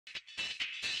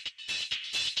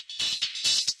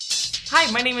Hi,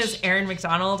 my name is Erin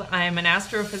Macdonald. I'm an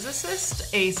astrophysicist,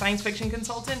 a science fiction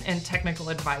consultant, and technical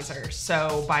advisor.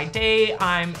 So by day,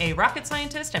 I'm a rocket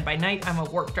scientist, and by night, I'm a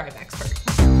warp drive expert.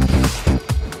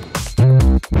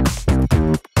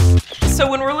 So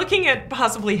when we're looking at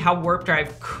possibly how warp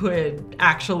drive could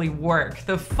actually work,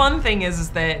 the fun thing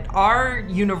is that our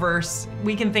universe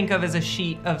we can think of as a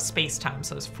sheet of space-time.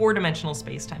 So it's four-dimensional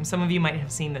space-time. Some of you might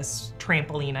have seen this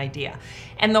trampoline idea.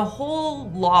 And the whole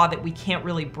law that we can't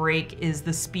really break is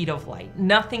the speed of light.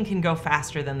 Nothing can go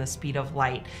faster than the speed of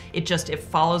light. It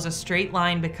follows a straight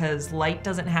line because light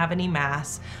doesn't have any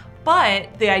mass.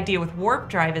 But the idea with warp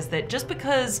drive is that just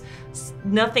because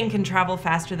nothing can travel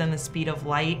faster than the speed of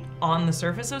light on the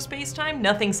surface of space-time,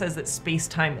 nothing says that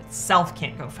space-time itself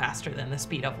can't go faster than the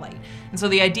speed of light. And so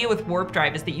the idea with warp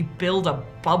drive is that you build a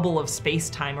bubble of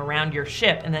space-time around your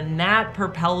ship, and then that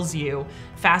propels you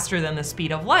faster than the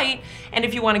speed of light. And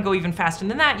if you want to go even faster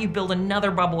than that, you build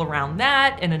another bubble around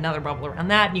that and another bubble around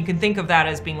that. And you can think of that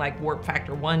as being like warp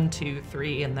factor 1, 2,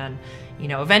 3, and then, you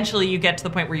know, eventually you get to the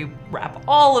point where you wrap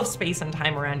all of space and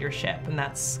time around your ship, and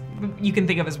that's, you can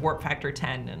think of as warp factor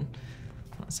 10, and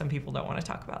some people don't want to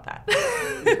talk about that.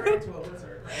 You turn into a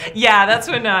lizard, right? Yeah, that's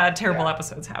when terrible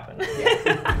episodes happen.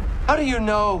 Yeah. How do you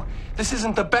know this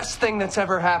isn't the best thing that's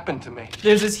ever happened to me?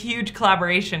 There's this huge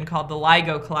collaboration called the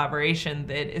LIGO collaboration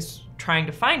that is trying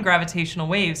to find gravitational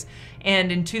waves.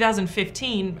 And in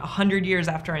 2015, 100 years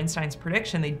after Einstein's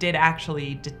prediction, they did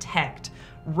actually detect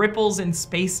ripples in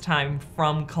space-time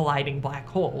from colliding black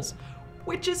holes,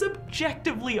 which is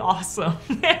objectively awesome.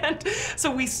 And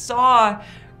so we saw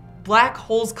black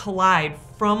holes collide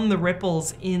from the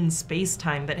ripples in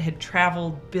space-time that had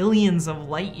traveled billions of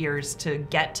light years to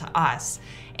get to us.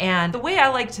 And the way I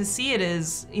like to see it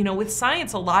is, you know, with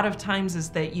science, a lot of times is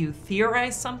that you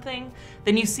theorize something,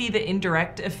 then you see the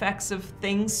indirect effects of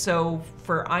things. So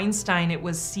for Einstein, it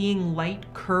was seeing light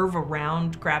curve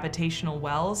around gravitational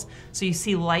wells. So you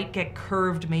see light get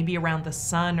curved maybe around the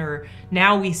sun, or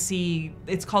now we see,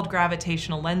 it's called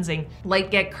gravitational lensing, light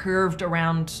get curved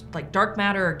around like dark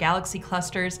matter or galaxy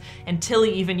clusters, and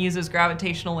Tilly even uses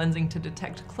gravitational lensing to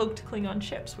detect cloaked Klingon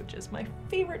ships, which is my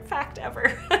favorite fact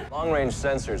ever. Long-range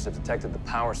sensors have detected the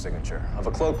power signature of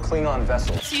a cloaked Klingon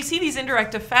vessel. So you see these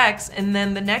indirect effects, and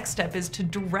then the next step is to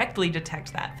directly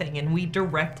detect that thing, and we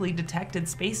directly detected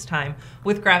space-time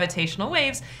with gravitational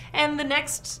waves, and the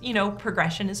next, you know,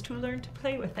 progression is to learn to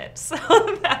play with it. So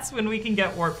that's when we can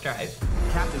get warp drive.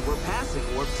 Captain, we're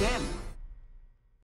passing warp 10.